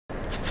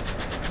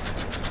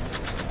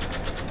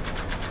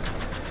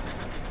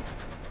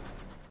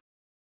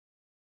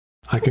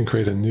I can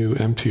create a new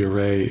empty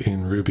array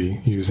in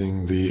Ruby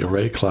using the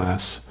array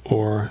class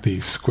or the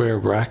square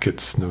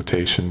brackets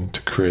notation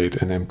to create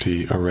an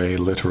empty array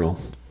literal.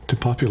 To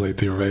populate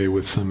the array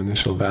with some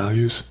initial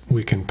values,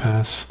 we can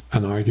pass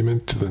an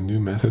argument to the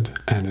new method,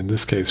 and in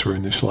this case we're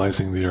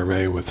initializing the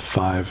array with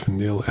 5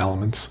 nil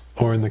elements,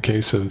 or in the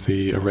case of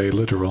the array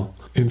literal,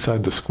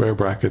 inside the square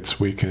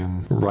brackets we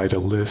can write a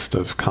list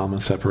of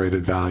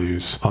comma-separated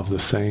values of the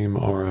same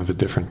or of a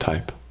different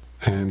type.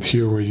 And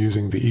here we're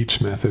using the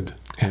each method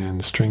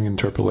and string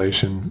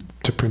interpolation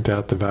to print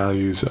out the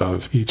values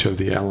of each of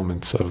the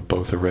elements of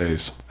both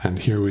arrays. And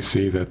here we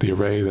see that the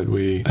array that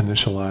we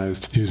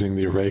initialized using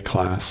the array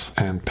class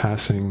and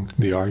passing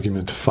the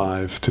argument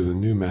 5 to the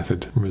new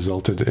method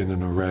resulted in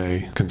an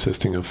array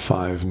consisting of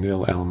 5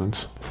 nil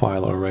elements,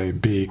 while array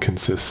B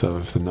consists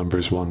of the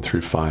numbers 1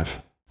 through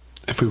 5.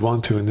 If we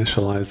want to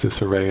initialize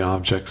this array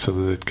object so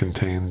that it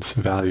contains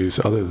values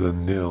other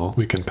than nil,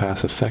 we can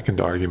pass a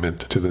second argument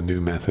to the new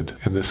method,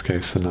 in this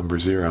case the number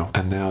 0,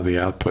 and now the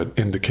output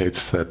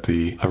indicates that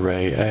the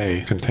array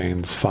A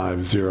contains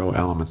 5 0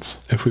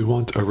 elements. If we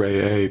want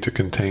array A to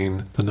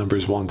contain the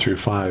numbers 1 through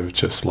 5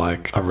 just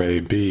like array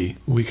B,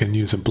 we can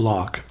use a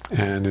block,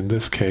 and in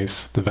this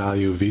case the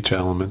value of each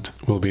element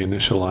will be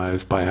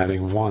initialized by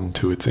adding 1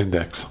 to its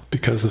index.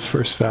 Because the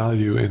first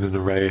value in an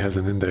array has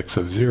an index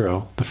of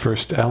 0, the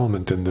first element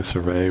in this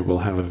array will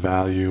have a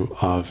value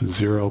of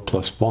 0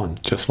 plus 1,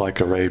 just like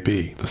array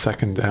B. The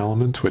second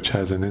element, which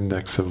has an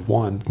index of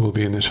 1, will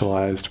be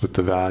initialized with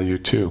the value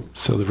 2.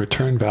 So the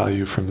return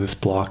value from this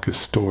block is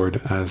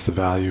stored as the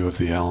value of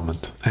the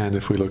element. And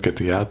if we look at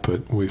the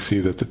output, we see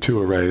that the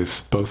two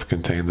arrays both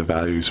contain the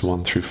values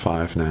 1 through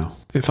 5 now.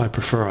 If I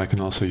prefer, I can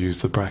also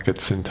use the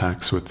bracket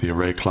syntax with the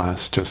array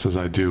class, just as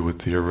I do with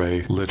the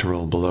array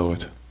literal below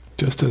it.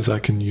 Just as I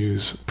can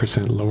use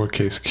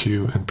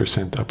 %lowercase-q and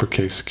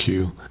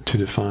 %uppercase-q to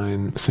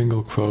define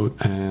single quote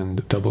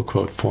and double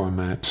quote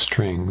format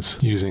strings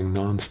using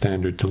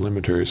non-standard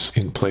delimiters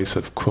in place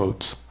of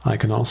quotes, I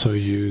can also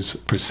use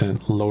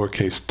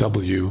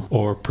 %lowercase-w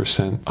or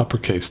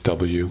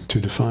 %uppercase-w to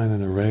define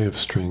an array of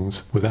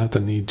strings without the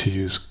need to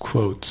use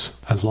quotes,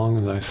 as long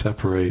as I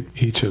separate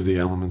each of the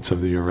elements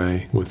of the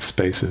array with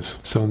spaces.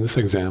 So in this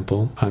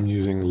example, I'm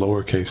using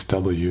lowercase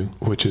w,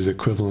 which is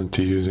equivalent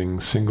to using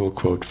single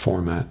quote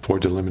format for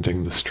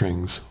delimiting the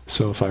strings.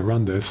 So if I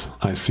run this,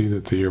 I see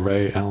that the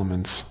array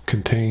elements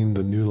contain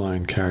the new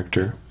line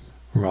character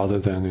rather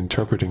than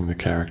interpreting the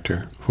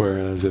character,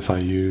 whereas if I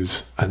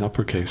use an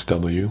uppercase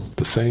W,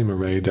 the same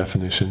array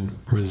definition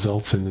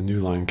results in the new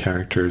line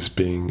characters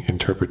being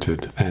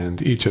interpreted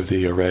and each of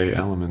the array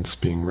elements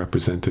being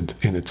represented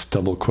in its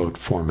double quote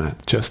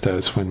format, just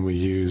as when we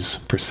use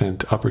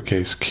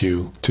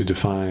 %uppercase-q to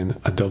define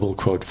a double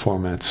quote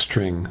format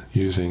string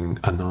using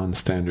a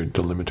non-standard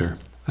delimiter.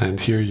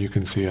 And here you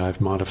can see I've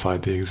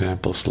modified the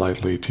example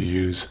slightly to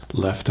use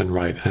left and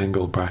right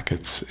angle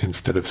brackets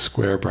instead of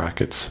square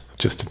brackets,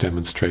 just to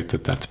demonstrate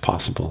that that's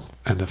possible.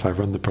 And if I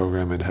run the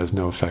program, it has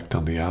no effect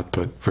on the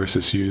output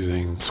versus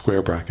using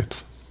square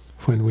brackets.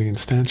 When we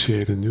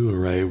instantiate a new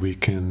array, we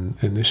can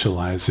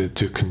initialize it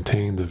to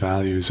contain the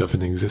values of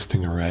an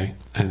existing array.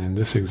 And in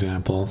this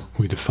example,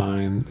 we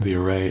define the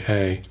array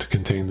A to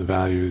contain the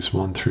values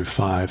 1 through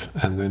 5,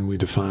 and then we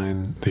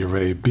define the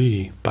array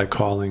B by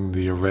calling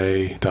the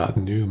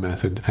Array.new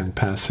method and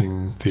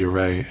passing the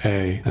array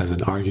A as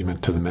an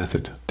argument to the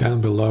method.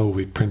 Down below,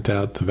 we print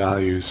out the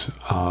values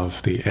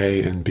of the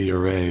A and B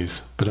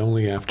arrays, but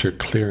only after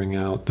clearing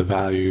out the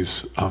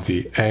values of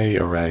the A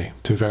array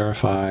to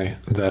verify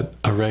that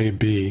array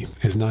B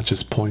is not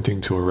just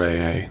pointing to array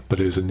A, but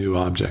is a new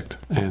object.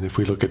 And if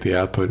we look at the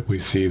output, we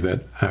see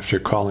that after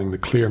calling the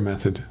clear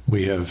method,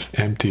 we have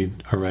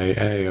emptied array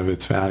A of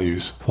its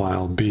values,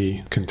 while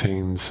B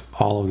contains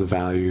all of the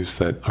values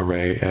that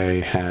array A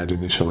had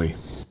initially.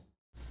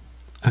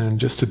 And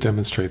just to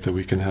demonstrate that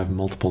we can have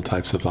multiple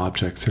types of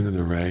objects in an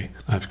array,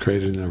 I've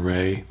created an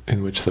array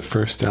in which the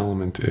first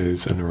element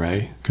is an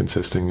array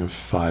consisting of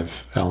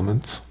 5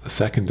 elements. The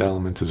second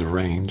element is a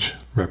range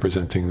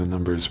representing the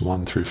numbers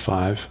 1 through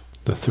 5.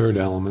 The third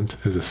element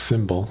is a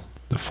symbol.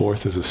 The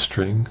fourth is a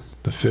string.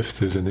 The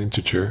fifth is an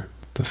integer.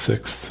 The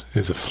sixth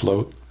is a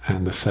float.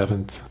 And the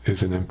seventh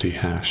is an empty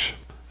hash.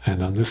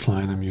 And on this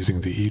line I'm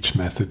using the each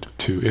method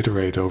to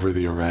iterate over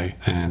the array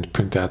and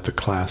print out the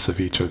class of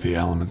each of the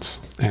elements.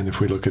 And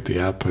if we look at the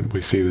output, we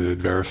see that it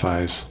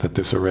verifies that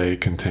this array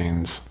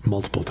contains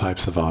multiple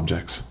types of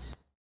objects.